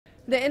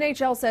The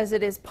NHL says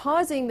it is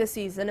pausing the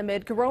season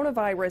amid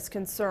coronavirus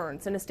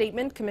concerns. In a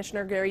statement,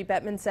 Commissioner Gary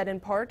Bettman said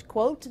in part,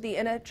 quote, the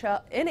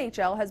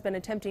NHL has been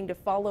attempting to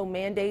follow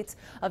mandates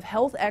of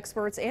health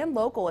experts and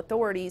local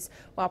authorities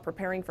while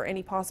preparing for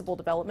any possible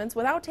developments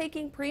without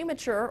taking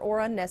premature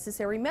or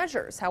unnecessary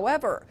measures.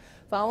 However,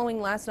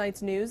 following last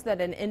night's news that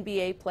an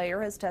NBA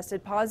player has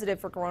tested positive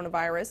for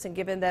coronavirus, and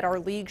given that our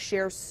league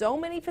shares so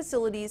many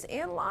facilities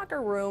and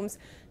locker rooms,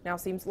 now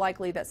seems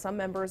likely that some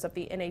members of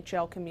the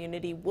NHL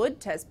community would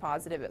test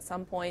positive at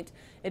some point.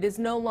 It is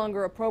no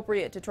longer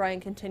appropriate to try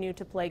and continue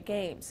to play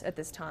games at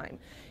this time.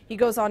 He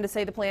goes on to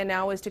say the plan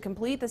now is to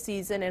complete the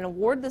season and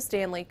award the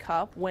Stanley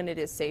Cup when it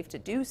is safe to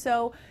do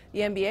so. The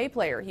NBA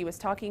player he was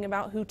talking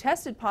about who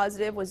tested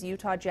positive was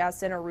Utah Jazz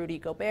center Rudy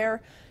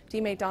Gobert.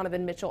 Teammate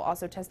Donovan Mitchell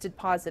also tested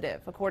positive,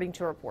 according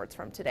to reports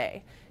from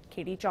today.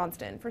 Katie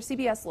Johnston for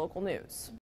CBS Local News.